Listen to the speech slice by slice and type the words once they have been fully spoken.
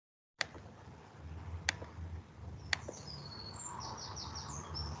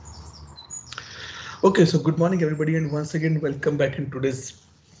Okay, so good morning everybody and once again welcome back in today's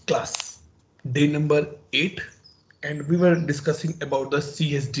class, day number 8, and we were discussing about the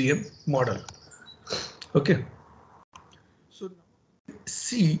CSDM model. Okay, so now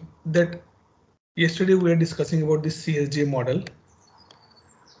see that yesterday we were discussing about this CSDM model,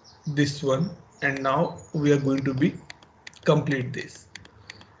 this one, and now we are going to be complete this.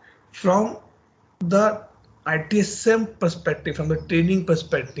 From the ITSM perspective, from the training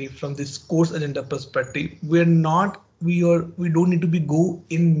perspective, from this course agenda perspective, we don't need to be go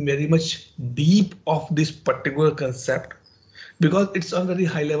in very much deep of this particular concept because it's on very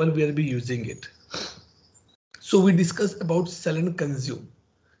high level we'll be using it. So we discussed about sell and consume.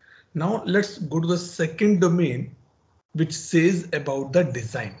 Now let's go to the second domain, which says about the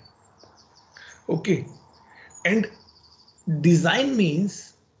design. Okay, and design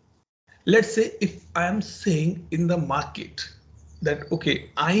means, let's say if I am saying in the market that, okay,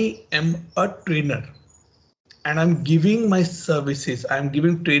 I am a trainer and I'm giving my services, I'm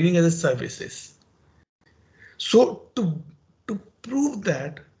giving training as a services. So to prove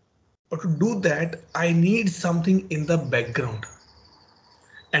that or to do that, I need something in the background.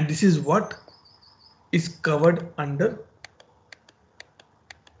 And this is what is covered under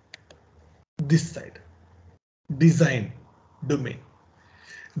this side, design domain.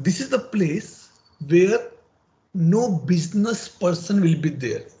 This is the place where no business person will be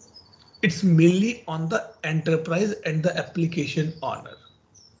there. It's mainly on the enterprise and the application owner.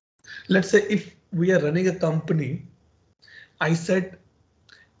 Let's say if we are running a company, I said,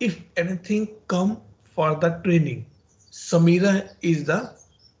 if anything come for the training, Samira is the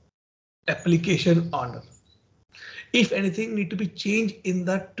application owner. If anything need to be changed in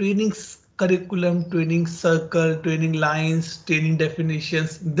the training curriculum, training circle, training lines, training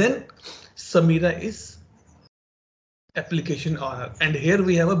definitions, then Samira is application owner. And here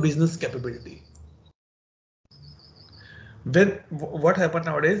we have a business capability. When what happened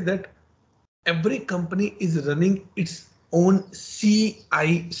nowadays that every company is running its own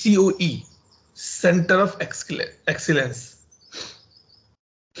COE, Center of Excellence.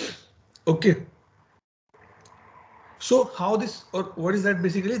 Okay. So how this or what is that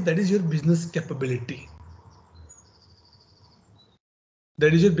basically? That is your business capability.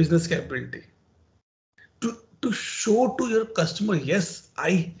 That is your business capability. To show to your customer, yes,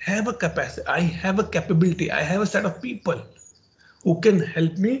 I have a capacity, I have a capability, I have a set of people who can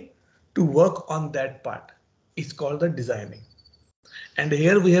help me to work on that part. It's called the designing. And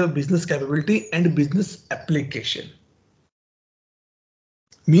here we have business capability and business application.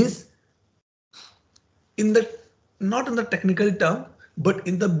 Means in the not in the technical term, but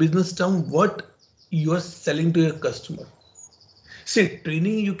in the business term, what you are selling to your customer. See,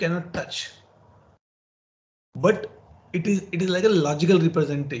 training you cannot touch, but it is like a logical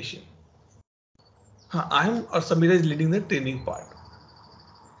representation. I am or Samira is leading the training part.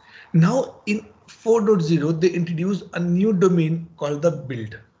 Now in 4.0 they introduced a new domain called the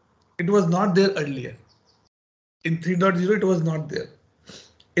build. It was not there earlier. In 3.0 it was not there.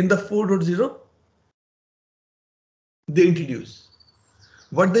 In the 4.0 they introduce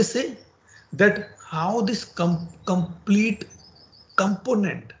what they say, that how this complete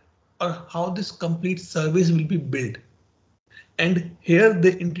component or how this complete service will be built. And here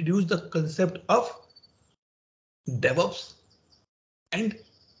they introduce the concept of DevOps and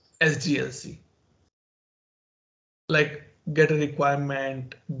SDLC, like get a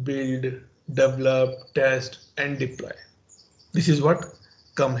requirement, build, develop, test, and deploy. This is what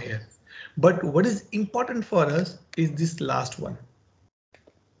come here. But what is important for us is this last one.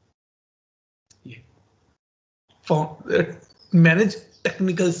 Yeah. For manage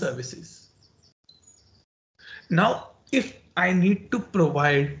technical services. Now, if I need to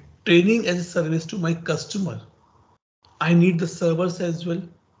provide training as a service to my customer, I need the servers as well.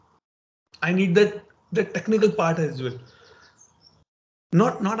 I need the technical part as well.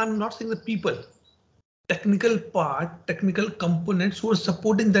 I'm not saying the people. Technical part, technical components who are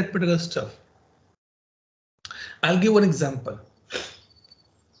supporting that particular stuff. I'll give one example.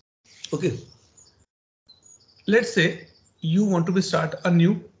 Okay. Let's say you want to start a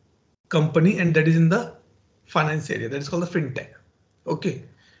new company and that is in the finance area. That is called the fintech. Okay.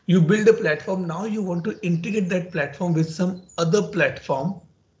 You build a platform. Now you want to integrate that platform with some other platform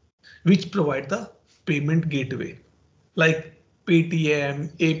which provide the payment gateway, like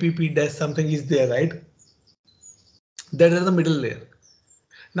Paytm, APP dash something is there, right? That is the middle layer.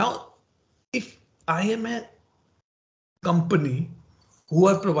 Now, if I am a company who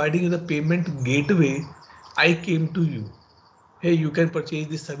are providing you the payment gateway, I came to you. Hey, you can purchase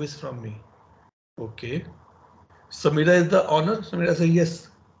this service from me. Okay. Samira is the owner. Samira says yes.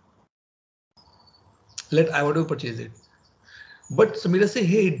 I want to purchase it. But Samira say,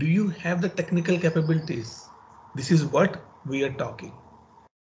 hey, do you have the technical capabilities? This is what we are talking.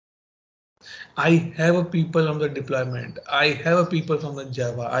 I have a people from the deployment. I have a people from the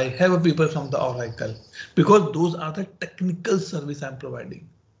Java. I have a people from the Oracle, because those are the technical service I'm providing.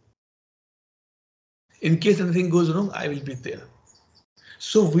 In case anything goes wrong, I will be there.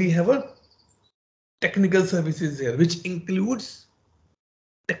 So we have a technical services here, which includes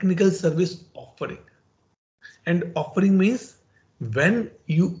technical service offering. And offering means when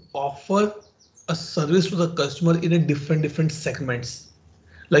you offer a service to the customer in a different segments,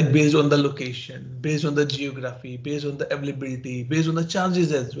 like based on the location, based on the geography, based on the availability, based on the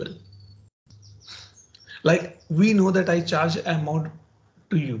charges as well. Like we know that I charge amount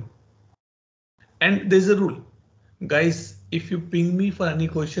to you, and there's a rule, guys. If you ping me for any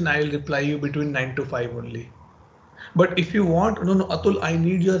question, I will reply you between 9 to 5 only. But if you want, no, Atul, I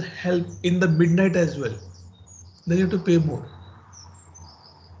need your help in the midnight as well, then you have to pay more.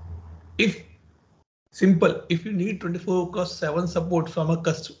 If simple, if you need 24/7 support from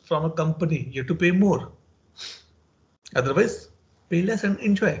a company, you have to pay more. Otherwise, pay less and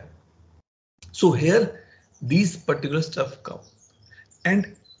enjoy. So here, these particular stuff come,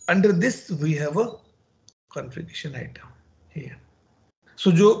 and under this we have a configuration item here.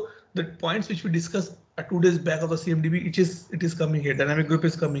 So Joe, the points which we discussed 2 days back of the CMDB, it is coming here. Dynamic group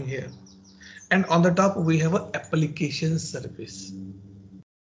is coming here, and on the top we have a application service.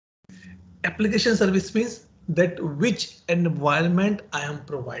 Application service means that which environment I am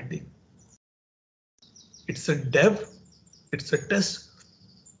providing. It's a dev, it's a test,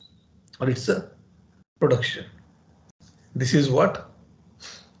 or it's a production. This is what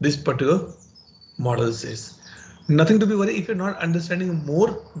this particular model says. Nothing to be worried. If you're not understanding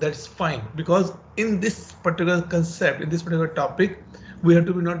more, that's fine, because in this particular concept, in this particular topic, we have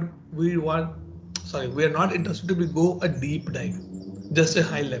to be not, we are not interested to go a deep dive, just a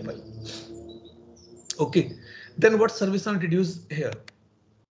high level. Okay, then what service are introduced here?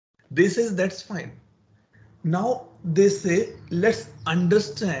 They says that's fine. Now they say let's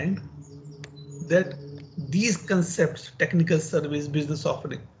understand that these concepts, technical service, business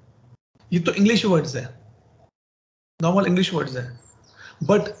offering, ये तो English words है, normal English words है,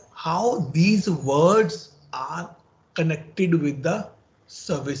 but how these words are connected with the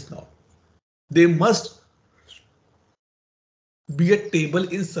service now? They must be a table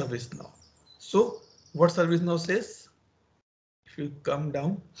in service now. So what service now says? If you come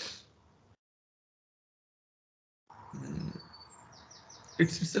down,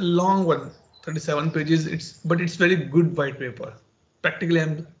 it's a long one, 37 pages. But it's very good white paper. Practically,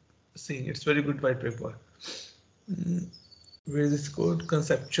 I'm saying it's very good white paper. Where is this code?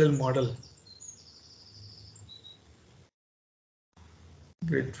 Conceptual model.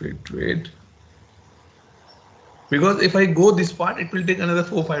 Wait. Because if I go this part, it will take another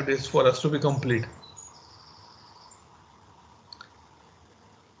 4 or 5 days for us to be complete.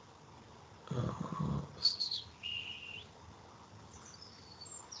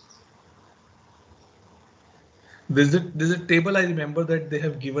 There's a table I remember that they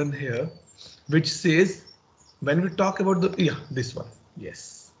have given here, which says when we talk about this one,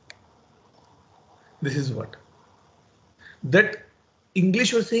 yes, this is what that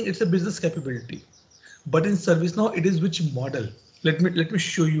English was saying it's a business capability, but in ServiceNow it is which model? Let me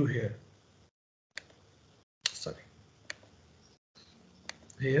show you here. Sorry,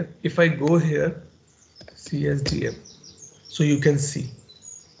 here if I go here, CSDM, so you can see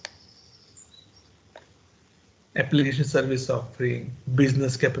application service offering,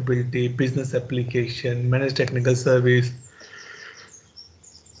 business capability, business application, managed technical service,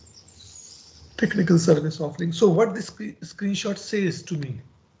 technical service offering. So what this screenshot says to me,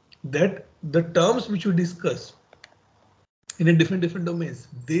 that the terms which we discuss in a different domains,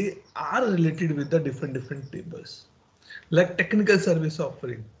 they are related with the different tables. Like technical service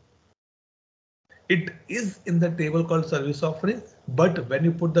offering, it is in the table called service offering, but when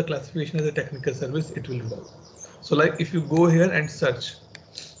you put the classification as a technical service, it will work. So like if you go here and search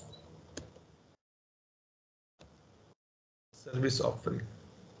service offering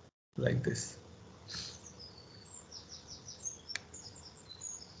like this,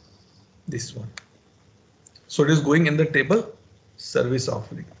 this one. So it is going in the table service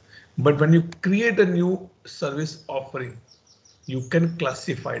offering. But when you create a new service offering, you can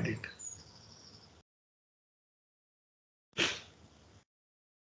classify it.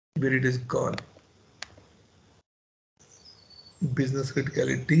 Where it is gone. Business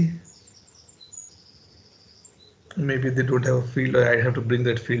criticality. Maybe they don't have a field, or I have to bring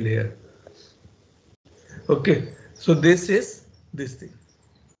that field here. Okay, so this is this thing.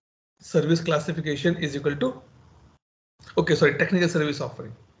 service classification is equal to, okay, sorry, technical service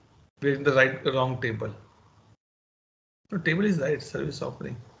offering. We're in the wrong table. No, table is right, service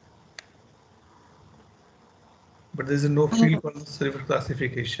offering. But there is no field for service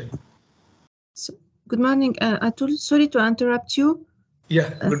classification. So, good morning. Sorry to interrupt you.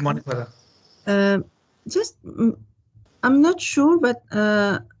 Yeah, good morning, Farah. Just, I'm not sure, but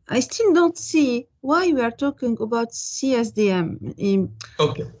I still don't see why we are talking about CSDM.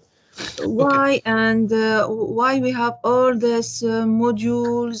 Okay. Why okay. And why we have all these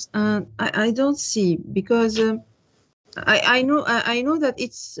modules, and I don't see, because I know that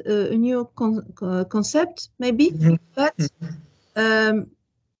it's a new concept maybe, but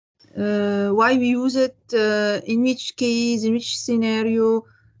why we use it, in which case, in which scenario.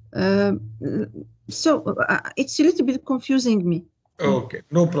 So it's a little bit confusing me. Okay,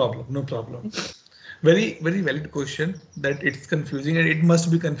 no problem, no problem. Very, very valid question that it's confusing, and it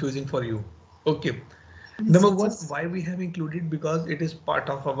must be confusing for you. Okay. Number one, why we have included, because it is part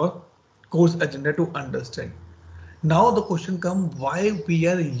of our course agenda to understand. Now the question comes, why we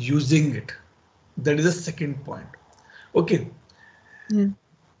are using it. That is the second point. Okay. Yeah.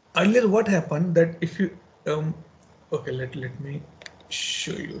 Earlier, what happened that if you okay, let me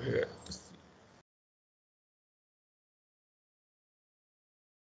show you here.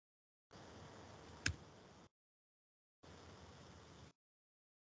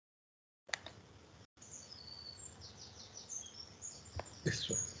 This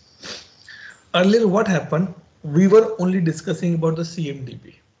one. Earlier, what happened? We were only discussing about the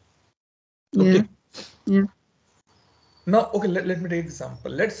CMDB. Okay. Yeah. Now, okay, let me take an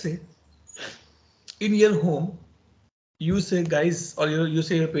example. Let's say in your home, you say guys, or you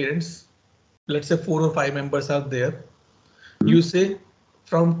say your parents, let's say 4 or 5 members are there. You say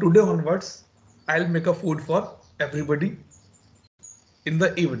from today onwards, I'll make a food for everybody in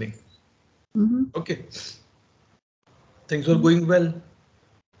the evening. Okay. Things were going well.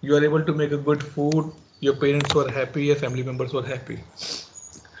 You are able to make a good food. Your parents were happy. Your family members were happy.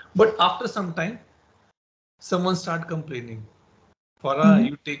 But after some time, someone start complaining. Farah,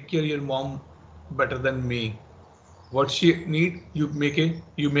 you take care of your mom better than me. What she need, you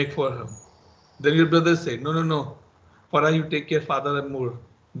make for her. Then your brother say, no. Farah, you take care father more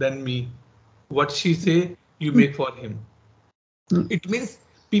than me. What she say, you make for him. It means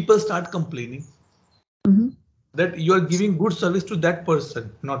people start complaining that you are giving good service to that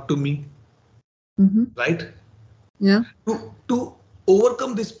person, not to me. Right? Yeah. To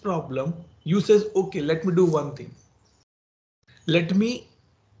overcome this problem, you says, okay, let me do one thing. Let me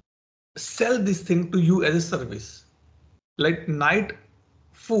sell this thing to you as a service, like night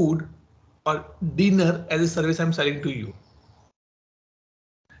food or dinner as a service I'm selling to you.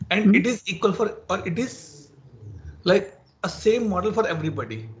 And it is equal for, or it is like a same model for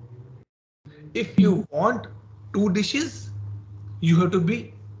everybody. If you want 2 dishes, you have to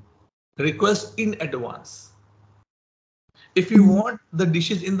be request in advance. If you want the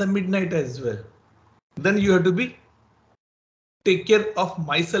dishes in the midnight as well, then you have to be take care of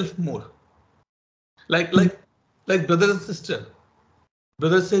myself more. Like brother and sister.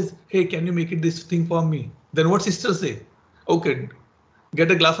 Brother says, hey, can you make it this thing for me? Then what sister say? Okay,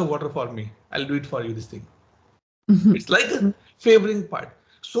 get a glass of water for me. I'll do it for you, this thing. It's like a favoring part.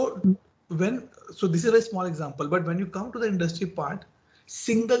 So this is a small example, but when you come to the industry part,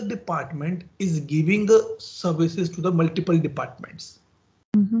 single department is giving the services to the multiple departments.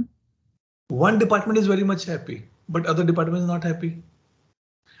 One department is very much happy, but other department is not happy.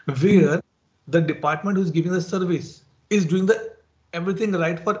 Where the department who's giving the service is doing the everything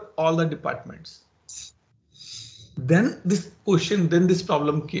right for all the departments. Then this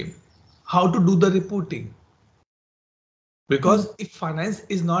problem came. How to do the reporting? Because if finance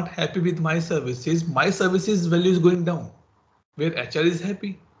is not happy with my services value is going down, where HR is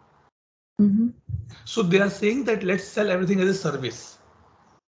happy. So they are saying that let's sell everything as a service.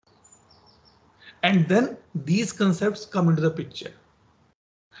 And then these concepts come into the picture.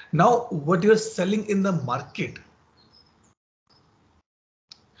 Now, what you're selling in the market.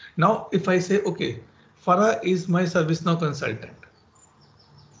 Now, if I say, okay, Farah is my ServiceNow consultant.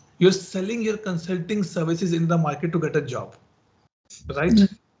 You're selling your consulting services in the market to get a job, right?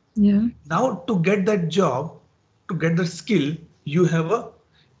 Yeah. Now, to get that job, to get the skill, you have a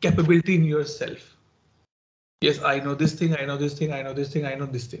capability in yourself. Yes, I know this thing, I know this thing, I know this thing, I know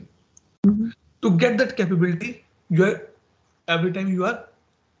this thing. To get that capability, every time you are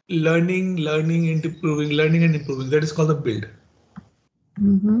learning and improving. That is called the build.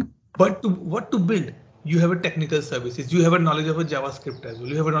 But to build, you have a technical services. You have a knowledge of a JavaScript as well.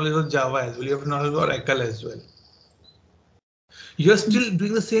 You have a knowledge of Java as well. You have a knowledge of Oracle as well. You're still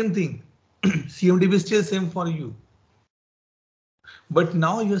doing the same thing. CMDB is still same for you. But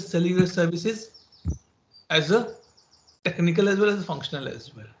now you're selling your services as a technical as well as functional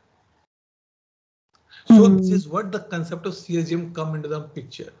as well. So this is what the concept of CSDM come into the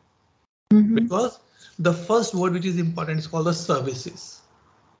picture. Because the first word which is important is called the services.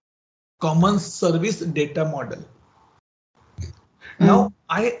 Common service data model. Now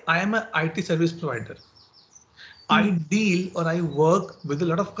I am an IT service provider. I deal or I work with a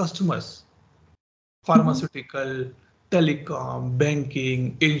lot of customers. Pharmaceutical, telecom,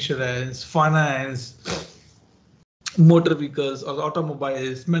 banking, insurance, finance, motor vehicles or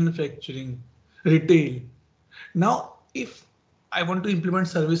automobiles, manufacturing, retail. Now, if I want to implement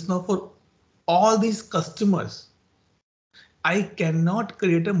ServiceNow for all these customers, I cannot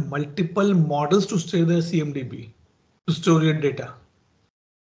create a multiple models to store their CMDB, to store your data.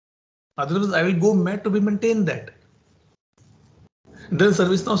 Otherwise, I will go mad to be maintain that. Then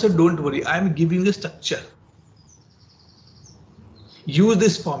ServiceNow said, don't worry, I am giving you a structure. Use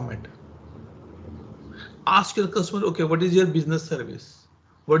this format. Ask your customer, okay, what is your business service?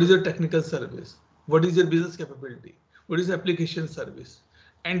 What is your technical service? What is your business capability? What is application service?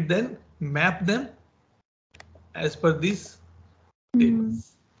 And then map them as per these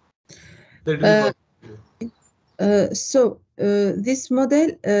tables. That will work for you. This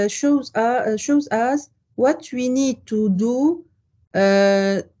model shows us what we need to do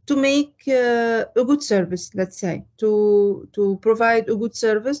to make a good service. Let's say to provide a good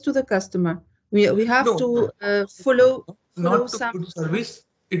service to the customer. We have to follow not to some good service.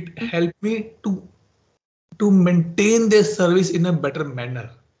 It helped me to maintain their service in a better manner.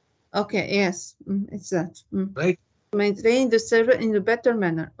 Okay. Yes, it's that. Right. Maintain the server in a better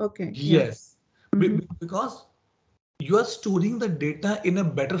manner. Okay. Yes. Because you are storing the data in a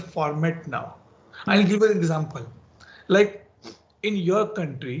better format now. I'll give an example. Like in your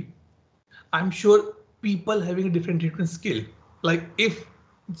country, I'm sure people having a different skill. Like if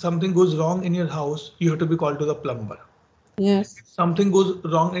something goes wrong in your house, you have to be called to the plumber. Yes. If something goes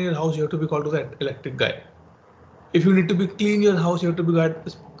wrong in your house, you have to be called to the electric guy. If you need to be clean your house, you have to be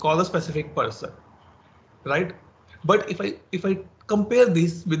call a specific person, right? But if I compare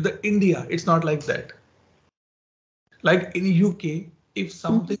this with the India, it's not like that. Like in UK, if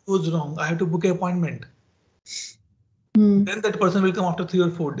something goes wrong, I have to book an appointment. Then that person will come after 3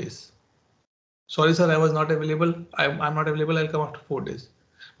 or 4 days. Sorry, sir, I was not available. I'm not available. I'll come after 4 days.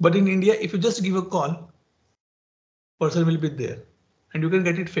 But in India, if you just give a call, person will be there and you can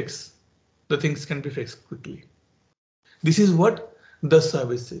get it fixed. The things can be fixed quickly. This is what the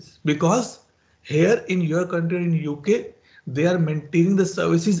service is, because here in your country, in UK, they are maintaining the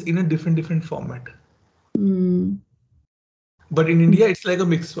services in a different format. But in India, it's like a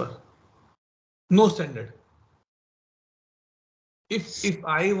mixture. No standard. If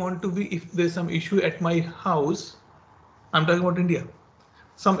I want to be, if there's some issue at my house, I'm talking about India,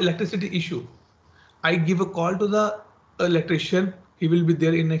 some electricity issue, I give a call to the electrician. He will be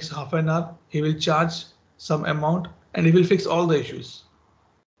there in next half an hour. He will charge some amount and he will fix all the issues.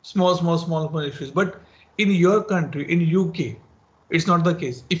 Small issues. But in your country, in UK, it's not the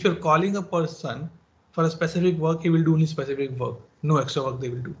case. If you're calling a person for a specific work, he will do only specific work. No extra work they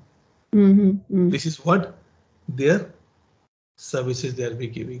will do. This is what their services they will be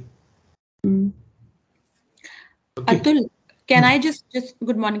giving. Okay. Atul, can I just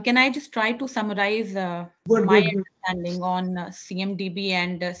good morning? Can I just try to summarize my understanding on CMDB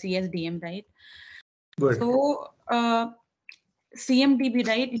and CSDM, right? Good. So CMDB,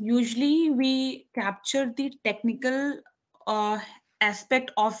 right? Usually we capture the technical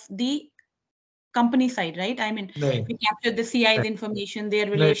aspect of the company side, right? I mean, we capture the CI's information, their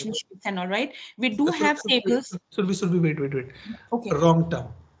relationships and all, right? We do have tables. So we should be wait. Okay. Wrong term.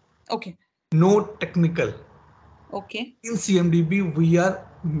 Okay. No technical. Okay. In CMDB, we are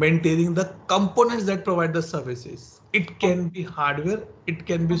maintaining the components that provide the services. It can be hardware, it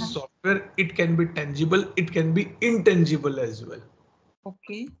can be software, it can be tangible, it can be intangible as well.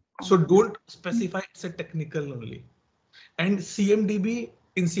 Okay. So don't specify it's a technical only. And CMDB,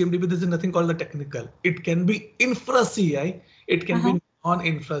 in CMDB, there's nothing called the technical. It can be infra CI, it can be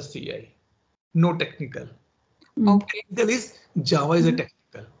non-infra CI. No technical. Okay. Technical is Java is a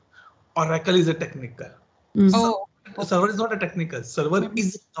technical. Oracle is a technical. Server is not a technical. Server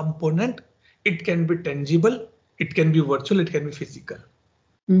is a component. It can be tangible. It can be virtual. It can be physical.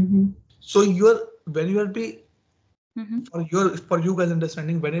 So when you will be for you guys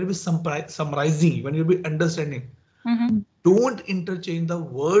understanding, when you will be summarizing, when you will be understanding, don't interchange the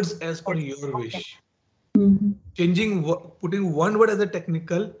words as per your wish. Putting one word as a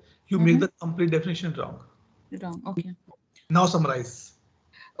technical, you make the complete definition wrong. Okay. Now summarize.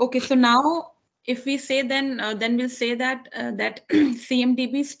 Okay, so now if we say then we'll say that that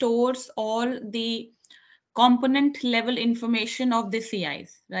CMDB stores all the component level information of the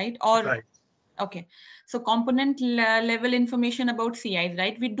CIs, right? Or Right. okay, so component level information about CIs,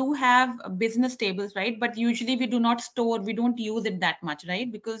 right? We do have business tables, right? But usually we do not store, we don't use it that much,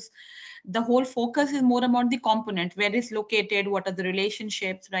 right? Because the whole focus is more about the component, where it's located, what are the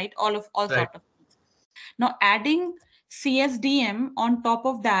relationships, right? All Right. sort of things. Now adding CSDM on top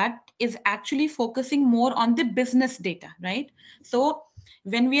of that is actually focusing more on the business data, right? So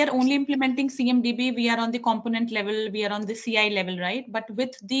when we are only implementing CMDB, we are on the component level, we are on the CI level, right? But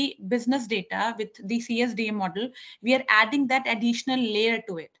with the business data, with the CSDM model, we are adding that additional layer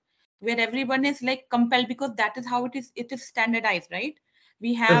to it, where everyone is like compelled, because that is how it is standardized, right?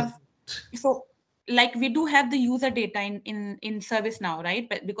 We have, so like we do have the user data in ServiceNow, right?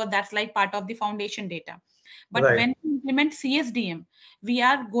 But because that's like part of the foundation data. But Right. when we implement CSDM, we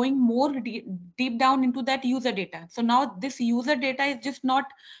are going more deep down into that user data. So now this user data is just not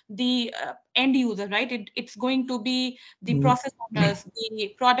the end user, right? It's going to be the process owners,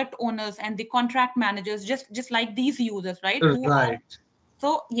 the product owners, and the contract managers, just like these users, right? Who are, Right.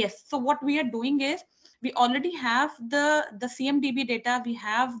 so yes, so what we are doing is we already have the CMDB data, we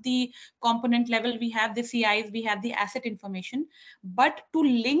have the component level, we have the CIs, we have the asset information. But to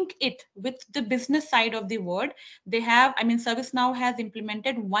link it with the business side of the word, they have, I mean, ServiceNow has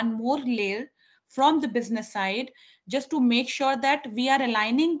implemented one more layer from the business side, just to make sure that we are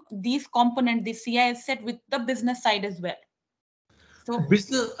aligning these components, the CI set, with the business side as well. So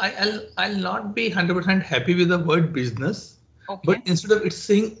business, I'll not be 100% happy with the word business, okay, but instead of it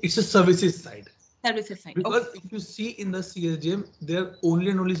saying it's a services side. services side. Because Okay. if you see in the CSDM, they're only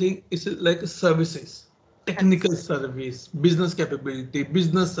and only saying it's like a services, technical service, business capability,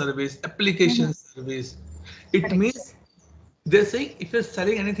 business service, application service. It Correct. means they're saying if you're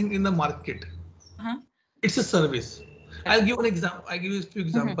selling anything in the market, Uh-huh. it's a service. I'll give an example. I give you a few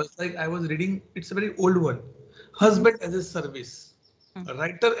examples. Like I was reading, it's a very old one. Husband as a service,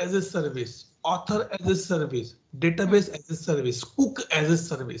 writer as a service, author as a service, database as a service, cook as a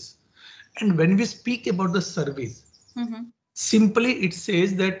service. And when we speak about the service, simply it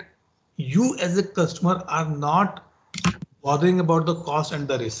says that you as a customer are not bothering about the cost and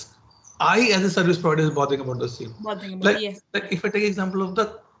the risk. I as a service provider is bothering about the same. Bothering about, Like, yes. like if I take example of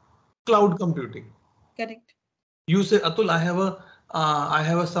the cloud computing, Correct. you say, Atul, I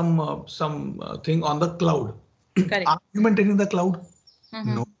have a some thing on the cloud. Correct. Are you maintaining the cloud?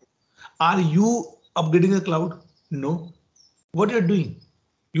 No. Are you upgrading the cloud? No. What you're doing?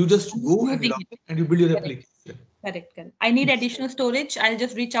 You just I'm just go and using log it. in and you build your Correct. application. Correct. Correct. I need additional storage. I'll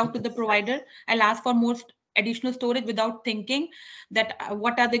just reach out to the provider. I'll ask for more additional storage without thinking that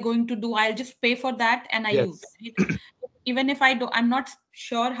what are they going to do. I'll just pay for that and I use Yes. it. Right? Even if I'm not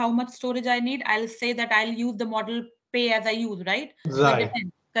sure how much storage I need, I'll say that I'll use the model pay as I use, right? So it Right.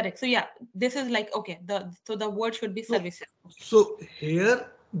 depends. Correct. So yeah, this is like, okay, so the word should be So, services. so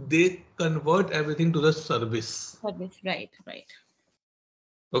here they convert everything to the service. Service, right, right.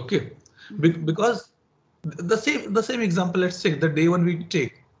 Okay. Because the same example, let's say the day one we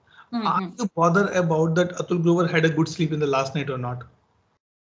take. Are you bothered about that Atul Grover had a good sleep in the last night or not?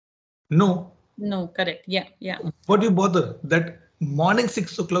 No. No, correct. Yeah, yeah. What do you bother? That morning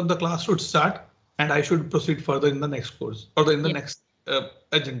 6 o'clock the class should start and I should proceed further in the next course or in the Yeah. next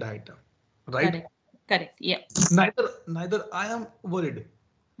agenda item. Right? Correct. Correct. Yeah. Neither I am worried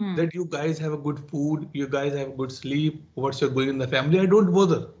that you guys have a good food, you guys have good sleep, what's your going in the family. I don't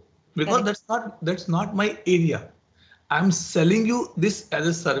bother because Correct. that's not my area. I'm selling you this as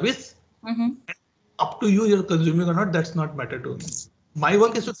a service. Up to you, you're consuming or not, that's not matter to me. My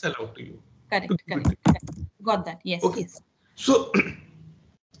work is to sell out to you. To Correct. give it Correct. to you. Correct. Got that. Yes. Okay. Yes. So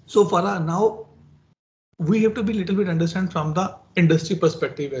so Farah, now we have to be a little bit understand from the industry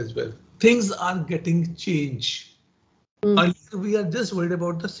perspective as well. Things are getting changed. Earlier, we are just worried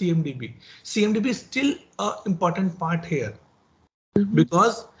about the CMDB. CMDB is still an important part here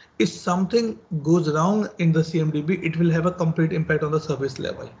because if something goes wrong in the CMDB, it will have a complete impact on the service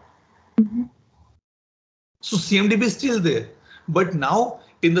level. So CMDB is still there, but now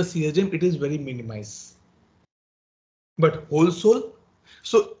in the CSDM, it is very minimized. But wholesale,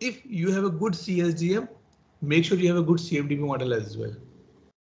 so if you have a good CSDM, make sure you have a good CMDB model as well.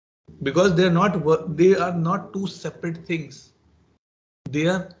 Because they are not two separate things. They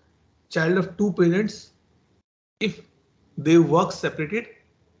are child of two parents. If they work separated,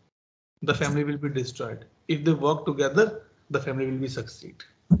 the family will be destroyed. If they work together, the family will be succeed.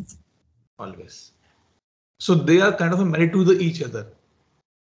 Always. So they are kind of married to each other.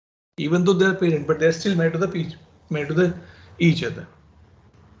 Even though they are parents, but they are still married to the each other.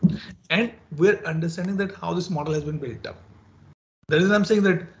 And we're understanding that how this model has been built up. The reason I'm saying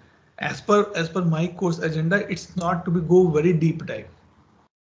that as per my course agenda, it's not to be go very deep dive.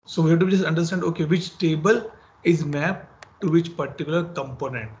 So we have to just understand, okay, which table is mapped to which particular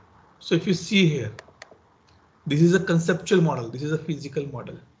component. So if you see here, this is a conceptual model. This is a physical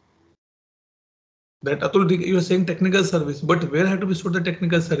model. That Atul, you are saying technical service, but where have to be stored the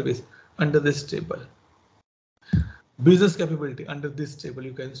technical service? Under this table. Business capability under this table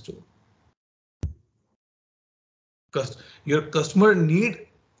you can store. Because your customer need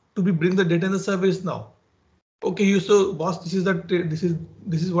to be bring the data in the service now. Okay, you so boss, this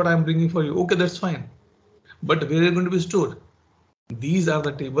is what I'm bringing for you. Okay, that's fine. But where are you going to be stored? These are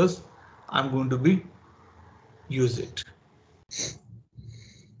the tables I'm going to be use it.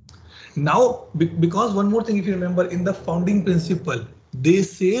 Now, because one more thing, if you remember in the founding principle, they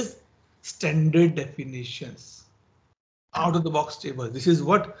says standard definitions out of the box table. This is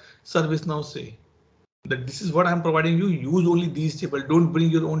what ServiceNow say, that this is what I'm providing you. Use only these table. Don't bring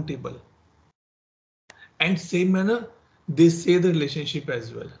your own table. And same manner, they say the relationship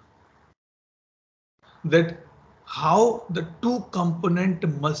as well. That how the two component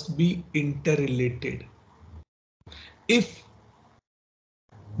must be interrelated. If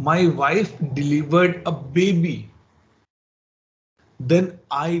my wife delivered a baby, then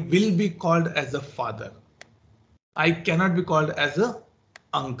I will be called as a father. I cannot be called as a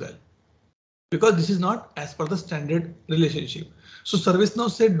uncle because this is not as per the standard relationship. So ServiceNow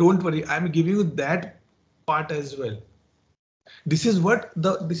said, don't worry, I'm giving you that part as well. This is what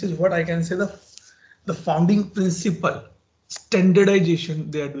I can say the founding principle standardization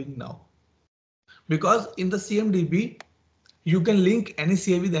they are doing now. Because in the CMDB, you can link any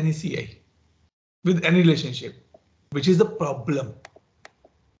CI with any CI with any relationship, which is the problem.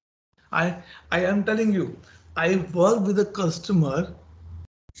 I am telling you, I work with a customer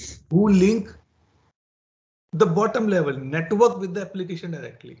who link the bottom level network with the application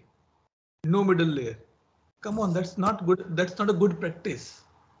directly. No middle layer. Come on, that's not good. That's not a good practice.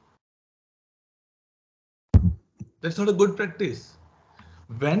 That's not a good practice.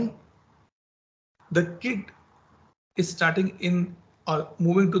 When the kid is starting in or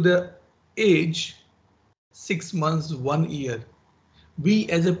moving to the age 6 months, 1 year, we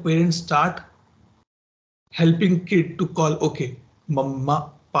as a parent start helping kid to call, okay,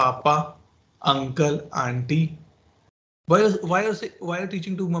 mama, papa, uncle, auntie. Why are you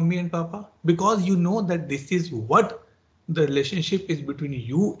teaching to mummy and papa? Because you know that this is what the relationship is between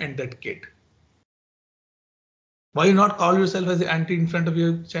you and that kid. Why you not call yourself as an auntie in front of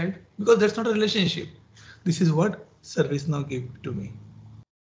your child? Because that's not a relationship. This is what ServiceNow gave to me.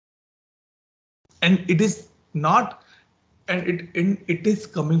 And it is not, and it is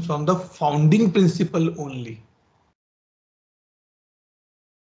coming from the founding principle only.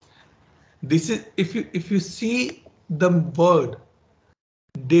 This is if you see the word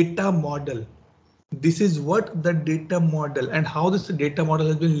data model, this is what the data model and how this data model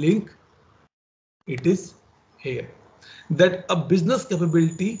has been linked. It is here that a business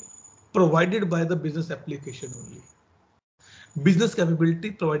capability provided by the business application only. Business capability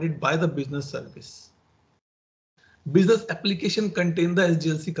provided by the business service. Business application contain the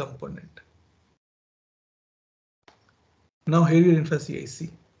SDLC component. Now here your infra CIC.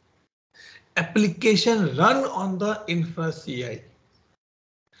 Application run on the infra CI.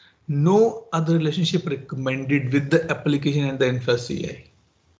 No other relationship recommended with the application and the infra CI.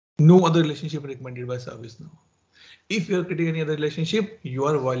 No other relationship recommended by ServiceNow. If you are creating any other relationship, you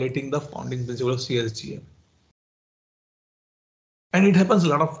are violating the founding principle of CSDM. And it happens a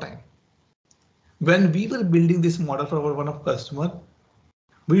lot of time. When we were building this model for our one of customer,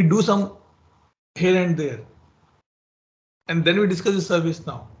 we do some here and there. And then we discuss the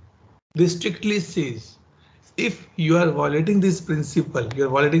ServiceNow. This strictly says, if you are violating this principle, you are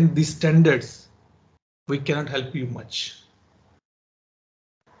violating these standards, we cannot help you much.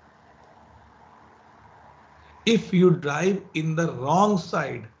 If you drive in the wrong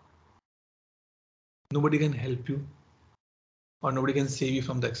side, nobody can help you or nobody can save you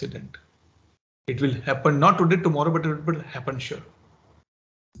from the accident. It will happen not today, tomorrow, but it will happen sure.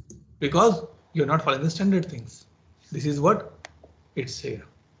 Because you're not following the standard things. This is what it's here.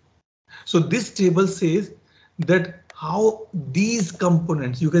 So this table says that how these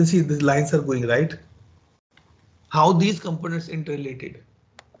components, you can see these lines are going right. How these components interrelated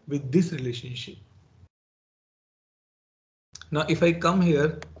with this relationship. Now, if I come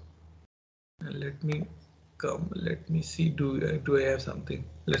here, let me see, do I have something?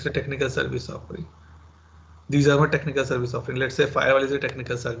 Let's say technical service offering. These are my technical service offering. Let's say firewall is a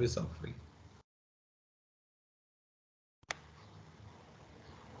technical service offering.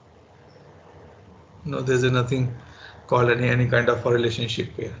 No, there's nothing called any kind of a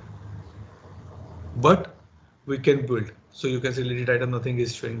relationship here. But we can build. So you can see related item, nothing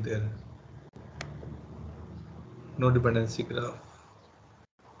is showing there. No dependency graph.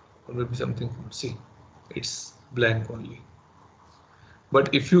 Or maybe something. See, it's blank only.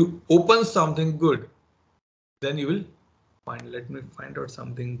 But if you open something good, then you will find. Let me find out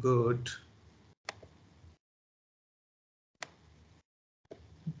something good.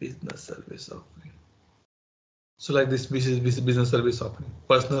 Business service offering. So like this business service offering,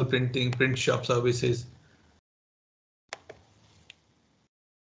 personal printing, print shop services.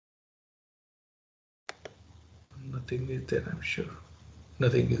 Nothing is there, I'm sure.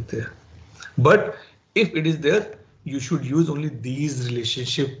 Nothing is there. But if it is there, you should use only these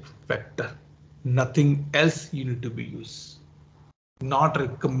relationship factor. Nothing else you need to be used. Not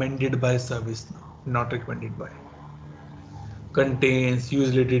recommended by service now. Not recommended by. Contains,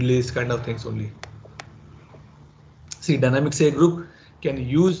 use related list kind of things only. See, dynamic say group can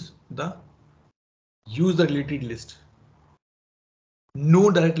use the related list.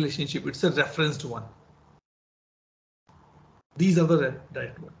 No direct relationship. It's a referenced one. These are the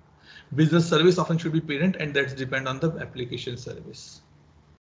direct one. Business service often should be parent, and that's depend on the application service.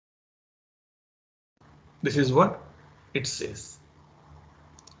 This is what it says.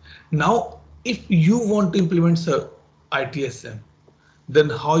 Now, if you want to implement ITSM, then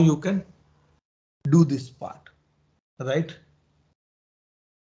how you can do this part, right?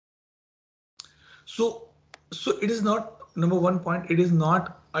 So it is not, number one point, it is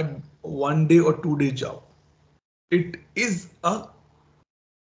not a 1 day or 2 day job. It is a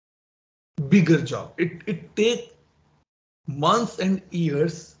bigger job. It takes months and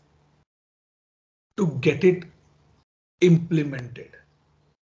years to get it implemented.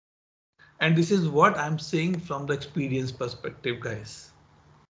 And this is what I'm saying from the experience perspective, guys.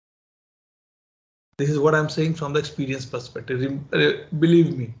 This is what I'm saying from the experience perspective.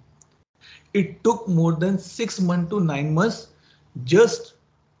 Believe me, it took more than 6 months to 9 months just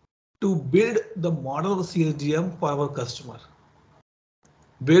to build the model of CSDM for our customer,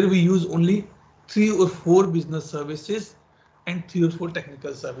 where we use only 3 or 4 business services and 3 or 4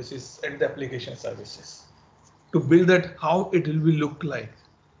 technical services and the application services to build that how it will be look like,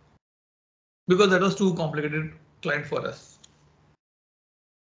 because that was too complicated client for us.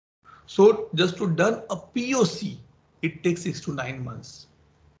 So just to done a POC, it takes 6 to 9 months.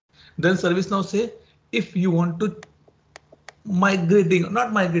 Then ServiceNow say, if you want to migrating,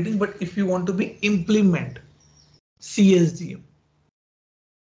 not migrating, but if you want to be implement CSDM,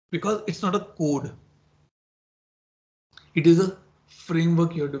 because it's not a code, it is a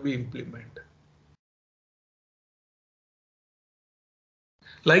framework you have to be implement.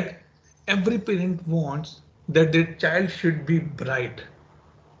 Like every parent wants that their child should be bright,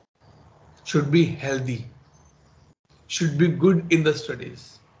 should be healthy, should be good in the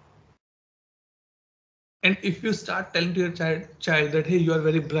studies. And if you start telling to your child that, hey, you are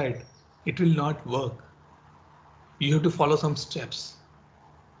very bright, it will not work. You have to follow some steps.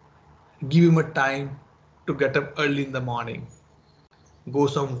 Give him a time to get up early in the morning, go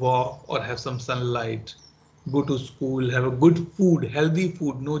some walk or have some sunlight, go to school, have a good food, healthy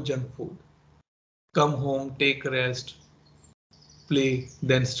food, no junk food. Come home, take rest, play,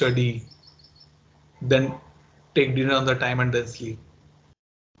 then study, then take dinner on the time and then sleep.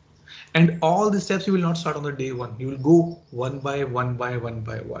 And all the steps you will not start on the day one. You will go one by one by one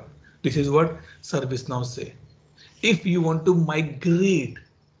by one. This is what ServiceNow say. If you want to migrate,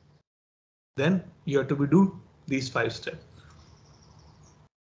 then you have to do these 5 steps.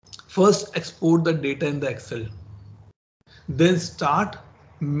 First, export the data in the Excel. Then start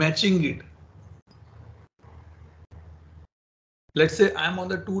matching it. Let's say I'm on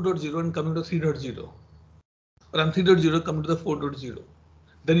the 2.0 and coming to 3.0, or I'm 3.0 coming to the 4.0.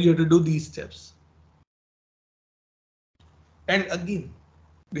 Then you have to do these steps. And again,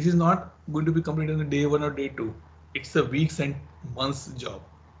 this is not going to be completed on day 1 or day 2. It's a weeks and months job.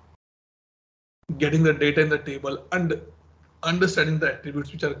 Getting the data in the table and understanding the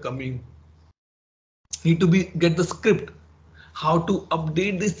attributes which are coming. Need to get the script, how to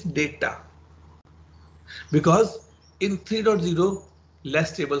update this data. Because in 3.0,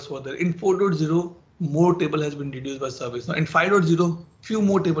 less tables were there. In 4.0, more table has been introduced by ServiceNow. In 5.0, few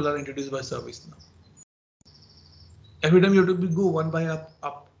more tables are introduced by ServiceNow. Every time you have to go one by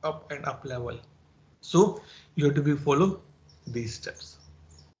up and up level. So you have to follow these steps.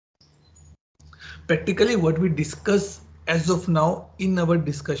 Practically what we discuss as of now in our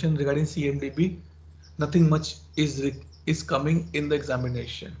discussion regarding CMDB, nothing much is coming in the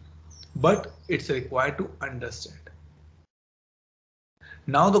examination, but it's required to understand.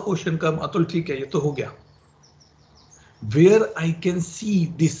 Now the question come, Atul, ठीक है, ये तो हो गया. Where I can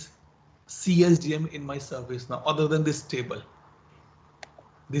see this CSDM in my service now, other than this table.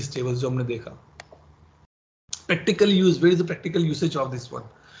 This table जो हमने देखा. Practical use, where is the practical usage of this one?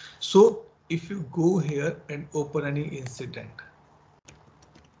 So if you go here and open any incident,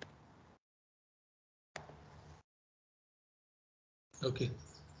 okay,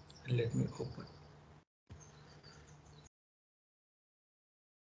 let me open.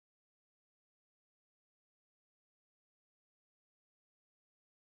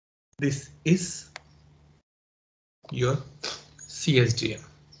 This is your CSDM.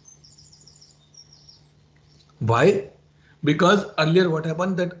 Why? Because earlier what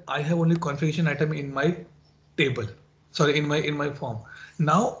happened that I have only configuration item in my table, sorry, in my form.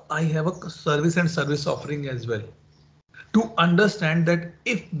 Now I have a service and service offering as well. To understand that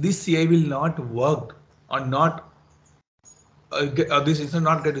if this CI will not work or not, this incident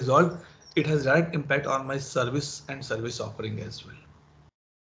not get resolved, it has direct impact on my service and service offering as well.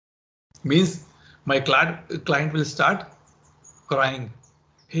 Means my client will start crying,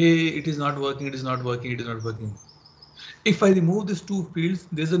 hey, it is not working, it is not working, it is not working. If I remove these two fields,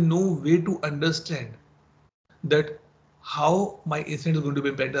 there's no way to understand that how my incident is going to be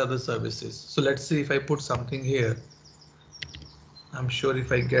impacted other services. So let's say if I put something here, I'm sure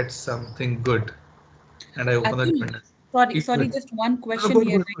if I get something good and I open the window. Sorry, just one question Go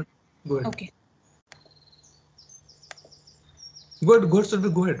here. ahead. Go ahead. Okay. Good,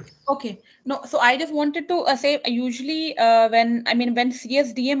 Surabhi, go ahead. Okay. No, so I just wanted to say usually when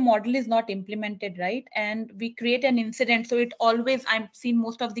CSDM model is not implemented, right, and we create an incident, so it always, I've seen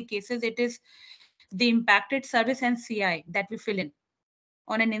most of the cases, it is the impacted service and CI that we fill in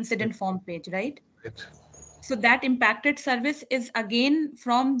on an incident form page, right? Right. So that impacted service is again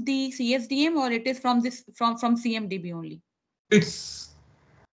from the CSDM, or it is from this from CMDB only? It's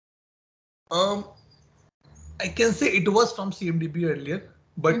I can say it was from CMDB earlier,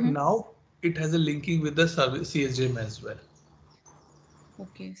 but now it has a linking with the service CSDM as well.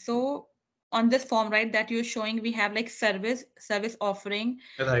 Okay, so on this form, right, that you're showing, we have like service offering,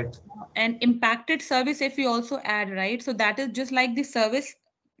 right, and impacted service if we also add, right? So that is just like the service,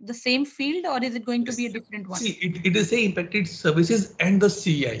 the same field, or is it going to be a different one? See, it is a impacted services and the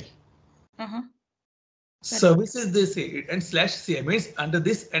CI. Uh-huh. Services they say it, and slash CI means under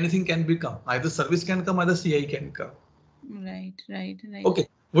this anything can become, either service can come, either CI can come. Right. Okay,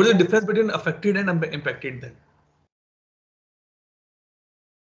 what is the difference between affected and impacted then?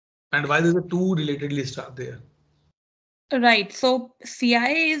 And why there's a two related list are there? Right. So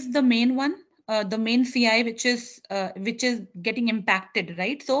CI is the main one, the main CI, which is getting impacted,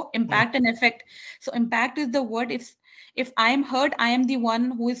 right? So impact and effect. So impact is the word. If I am hurt, I am the one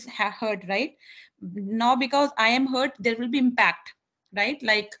who is hurt, right? Now because I am hurt, there will be impact, right?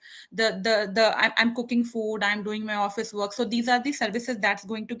 Like I'm cooking food, I'm doing my office work. So these are the services that's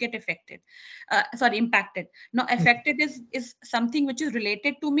going to get affected. Impacted. Now affected is something which is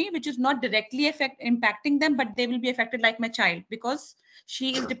related to me, which is not directly impacting them, but they will be affected, like my child, because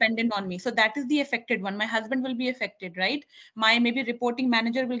she is dependent on me. So that is the affected one. My husband will be affected, right? My maybe reporting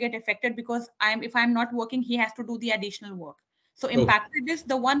manager will get affected because if I'm not working, he has to do the additional work. So impacted is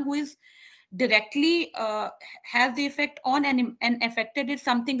the one who is directly has the effect on, and affected is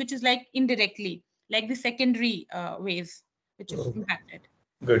something which is like indirectly, like the secondary ways which is impacted.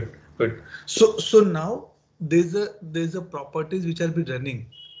 Good. So now there's a properties which are be running,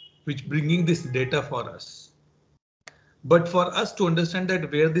 which bringing this data for us. But for us to understand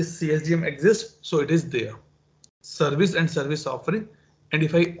that where this CSDM exists, so it is there. Service and service offering. And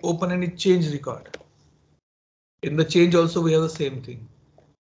if I open any change record, in the change also we have the same thing.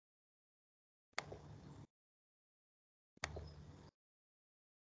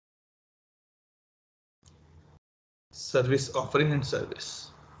 Service offering and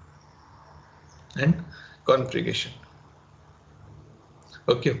service and configuration.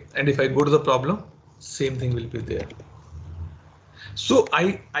 Okay, and if I go to the problem, same thing will be there. So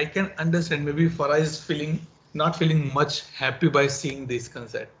I can understand maybe Farah is not feeling much happy by seeing this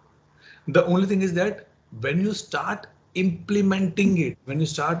concept. The only thing is that when you start implementing it, when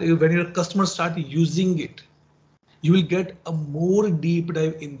your customers start using it, you will get a more deep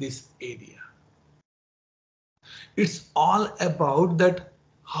dive in this area. It's all about that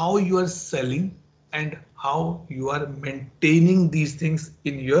how you are selling and how you are maintaining these things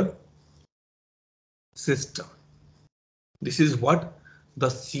in your system. This is what the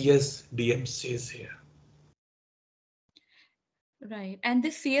CSDM says here. Right. And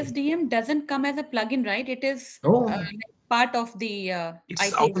this CSDM doesn't come as a plugin, right? It is part of the it's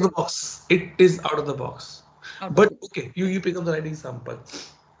ITSM. out of the box. It is out of the box. But okay, you pick up the right example.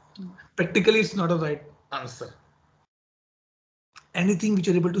 Practically, it's not a right answer. Anything which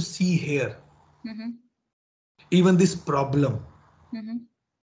you're able to see here, even this problem,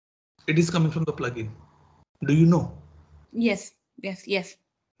 it is coming from the plugin. Do you know? Yes, yes, yes.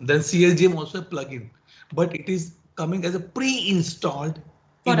 Then CSDM also a plugin, but it is coming as a pre-installed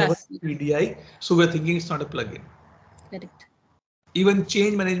in our PDI. So we're thinking it's not a plugin. Correct. Even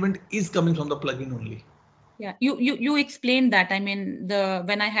change management is coming from the plugin only. Yeah, you explained that. I mean,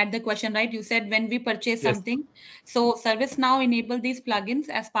 when I had the question, right, you said when we purchase something, so ServiceNow enable these plugins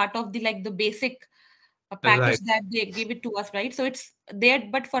as part of the basic package that they give it to us, right? So it's there,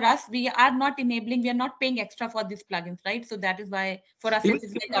 but for us, we are not enabling, we are not paying extra for these plugins, right? So that is why for us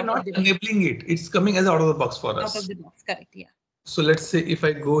it's like out of the box. Enabling it, it's coming as out of the box for us. Out of the box, correct, yeah. So let's say if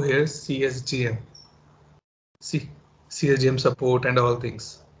I go here, CSDM, see CSDM support and all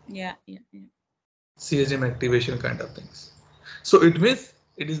things. Yeah. CSDM activation kind of things. So it means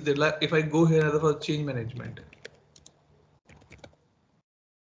it is there. Like if I go here for change management,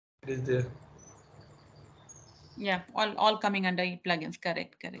 it is there. Yeah, all coming under plugins,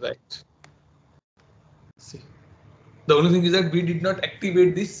 correct. Right. See, the only thing is that we did not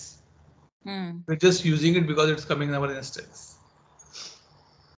activate this. We're just using it because it's coming in our instance.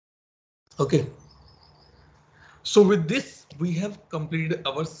 Okay. So with this, we have completed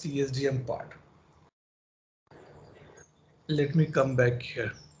our CSDM part. Let me come back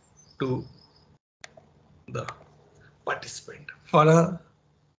here to the participant. Farah,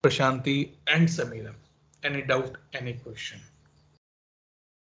 Prashanti and Samira. Any doubt, any question?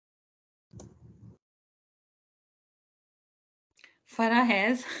 Farah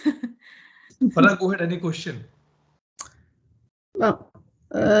has. Farah, go ahead, any question? Well,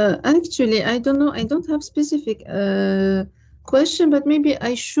 actually, I don't know. I don't have specific question, but maybe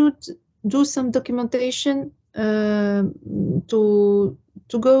I should do some documentation to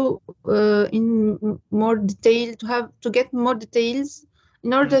go in more detail, to get more details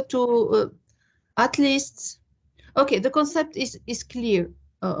in order to at least. Okay, the concept is clear.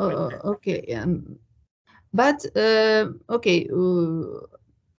 Okay, but okay,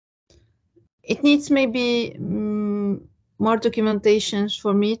 it needs maybe more documentations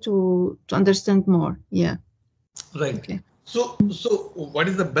for me to understand more. Yeah. Right. Okay. So what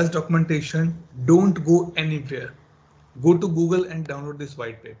is the best documentation? Don't go anywhere. Go to Google and download this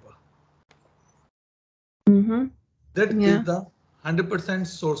white paper. That is the 100%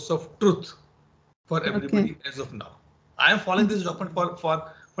 source of truth for everybody as of now. I am following this document for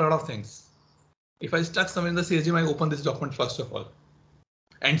a lot of things. If I stuck somewhere in the CSDM, I open this document first of all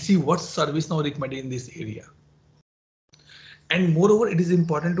and see what service now recommended in this area. And moreover, it is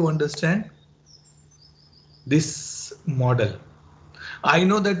important to understand this model. I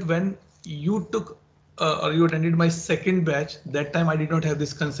know that when you took or you attended my second batch, that time I did not have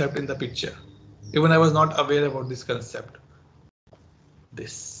this concept in the picture. Even I was not aware about this concept.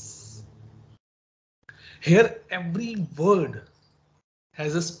 This. Here, every word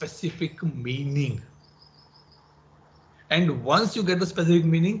has a specific meaning. And once you get the specific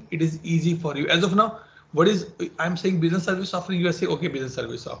meaning, it is easy for you. As of now, what is I'm saying business service offering, you are saying okay, business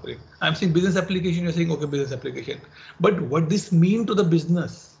service offering. I'm saying business application, you're saying okay, business application. But what this mean to the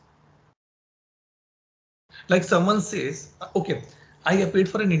business? Like someone says, okay, I applied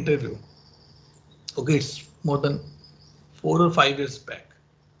for an interview. Okay, it's more than 4 or 5 years back.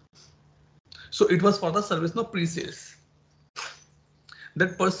 So it was for the service, no pre-sales.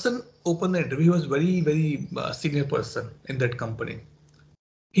 That person opened the interview. He was very senior person in that company.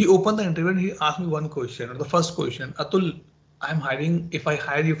 He opened the interview and he asked me one question, or the first question, Atul, I'm hiring, if I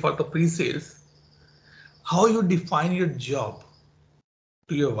hire you for the pre-sales, how you define your job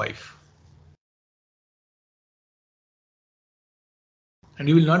to your wife? And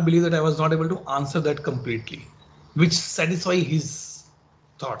you will not believe that I was not able to answer that completely, which satisfy his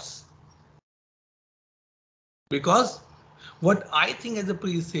thoughts. Because what I think as a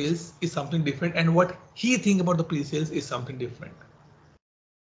pre-sales is something different and what he think about the pre-sales is something different.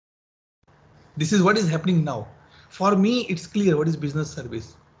 This is what is happening now. For me, it's clear what is business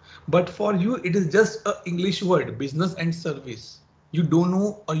service. But for you, it is just an English word, business and service. You don't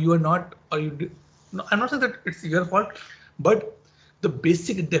know, or you are not, or you do. No, I'm not saying that it's your fault, but the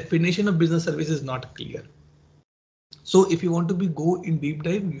basic definition of business service is not clear. So if you want to go in deep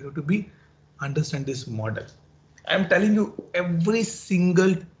dive, you have to understand this model. I'm telling you, every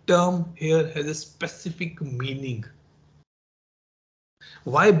single term here has a specific meaning.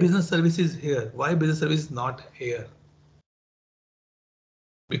 Why business service is here? Why business service is not here?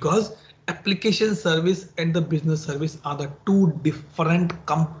 Because application service and the business service are the two different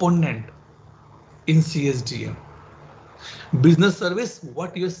components. in CSDM. Business service,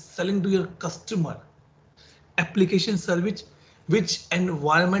 what you're selling to your customer. Application service, which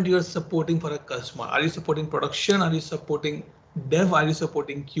environment you're supporting for a customer. Are you supporting production? Are you supporting dev? Are you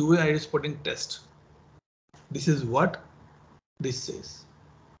supporting QA? Are you supporting test? This is what this says.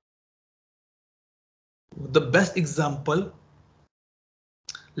 The best example,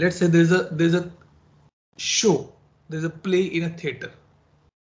 let's say there's a show, there's a play in a theater.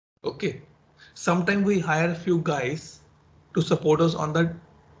 Okay. Sometimes we hire a few guys to support us on that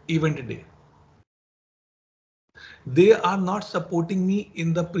event day. They are not supporting me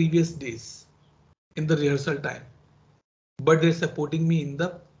in the previous days, in the rehearsal time, but they're supporting me in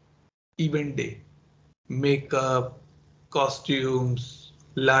the event day. Makeup, costumes,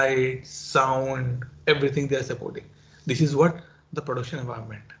 lights, sound, everything they're supporting. This is what the production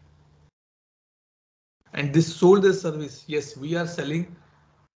environment. And this sold their service. Yes, we are selling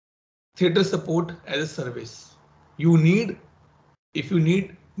theater support as a service. You need, if you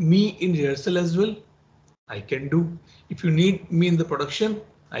need me in rehearsal as well, I can do. If you need me in the production,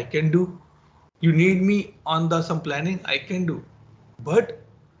 I can do. You need me on the some planning, I can do. But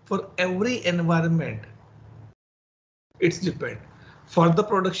for every environment, it's depend. For the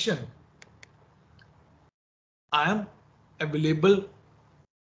production, I am available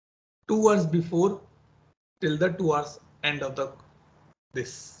 2 hours before till the 2 hours end of the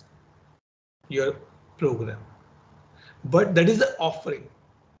this your program. But that is the offering.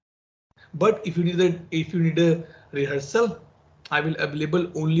 But if you need a rehearsal, I will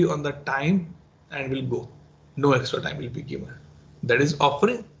available only on the time and will go. No extra time will be given. That is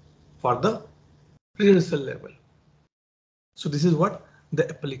offering for the rehearsal level. So this is what the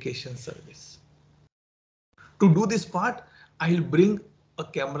application service. To do this part, I'll bring a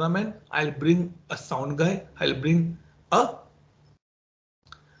cameraman, I'll bring a sound guy, I'll bring a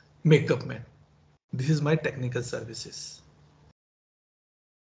makeup man. This is my technical services.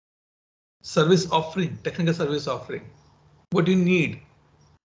 Service offering, technical service offering. What you need?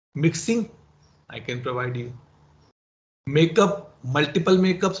 Mixing, I can provide you. Makeup, multiple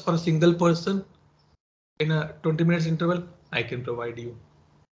makeups for a single person in a 20 minutes interval, I can provide you.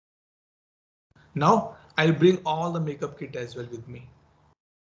 Now I'll bring all the makeup kit as well with me.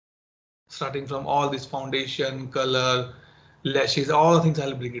 Starting from all this foundation, color, lashes, all the things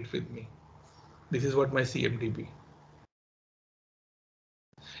I'll bring it with me. This is what my CMDB.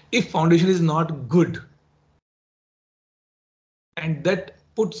 If foundation is not good and that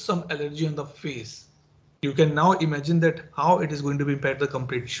puts some allergy on the face, you can now imagine that how it is going to impact the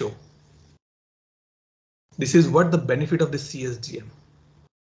complete show. This is what the benefit of the CSDM,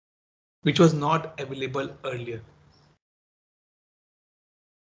 which was not available earlier.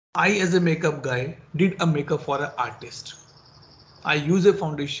 I, as a makeup guy, did a makeup for an artist. I use a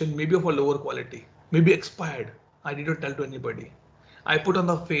foundation, maybe of a lower quality, maybe expired. I did not tell to anybody. I put on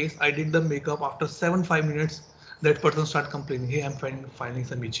the face, I did the makeup. After 7-5 minutes, that person start complaining, hey, I'm finding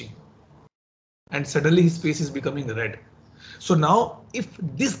some itching. And suddenly his face is becoming red. So now if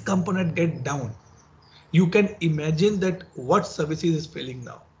this component get down, you can imagine that what services is failing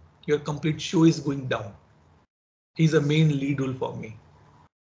now. Your complete show is going down. He's a main lead role for me.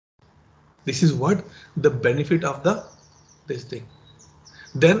 This is what the benefit of this thing.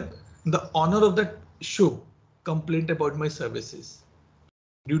 Then the owner of that show complained about my services.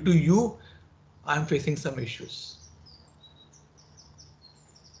 Due to you, I'm facing some issues.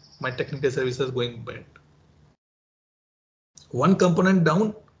 My technical services going bad. One component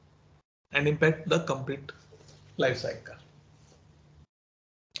down and impact the complete life cycle.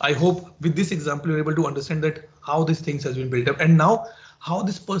 I hope with this example you're able to understand that how these things has been built up, and now how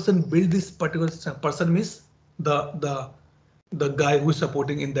this person built this particular person means the guy who is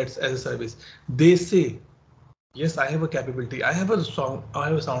supporting in that as a service. They say, yes, I have a capability. I have a sound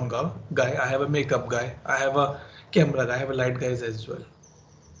guy. I have a makeup guy. I have a camera guy. I have a light guys as well.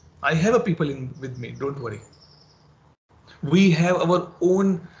 I have a people in with me. Don't worry. We have our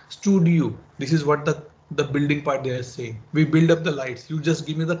own studio. This is what the building part they are saying. We build up the lights. You just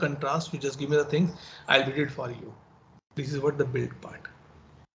give me the contrast. You just give me the things. I'll build it for you. This is what the build part.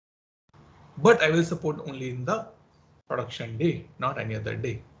 But I will support only in the production day, not any other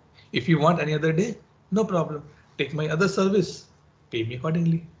day. If you want any other day, no problem. Take my other service. Pay me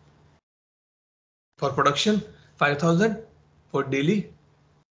accordingly. For production, 5,000 for daily,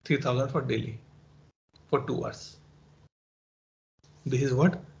 3,000 for daily for 2 hours. This is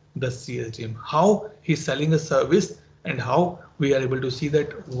what the CSDM, how he's selling a service and how we are able to see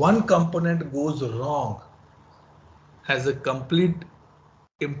that one component goes wrong has a complete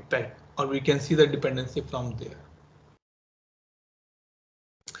impact, or we can see the dependency from there.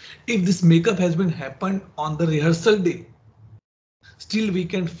 If this makeup has been happened on the rehearsal day, still we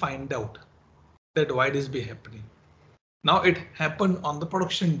can find out that why this be happening. Now it happened on the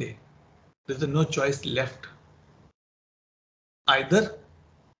production day. There's no choice left. Either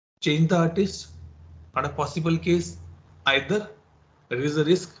change the artist on a possible case, either raise the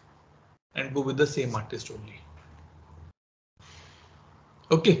risk and go with the same artist only.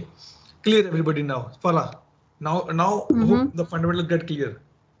 Okay, clear everybody now. Farah, now hope the fundamentals get clear.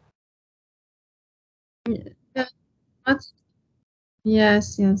 Yeah,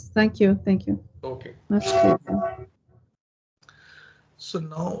 yes, thank you. Okay. Much clear. So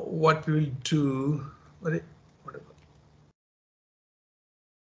now what we will do, whatever.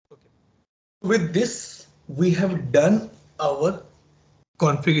 Okay. With this, we have done our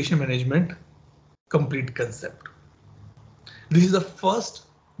configuration management complete concept. This is the first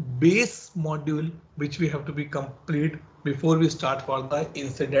base module which we have to be complete before we start for the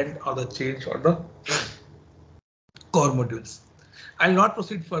incident or the change or the core modules. I'll not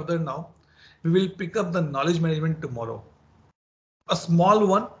proceed further now. We will pick up the knowledge management tomorrow. A small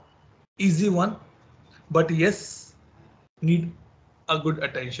one, easy one, but yes, need a good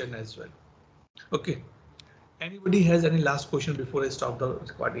attention as well. Okay. Anybody has any last question before I stop the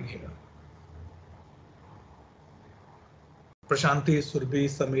recording here? Prashanti, Surbhi,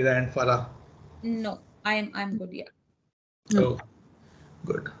 Samira, and Farah. No, I'm good. Yeah. Oh,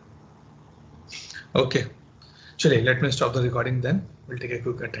 good. Okay. Chale, let me stop the recording then. We'll take a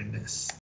quick attendance.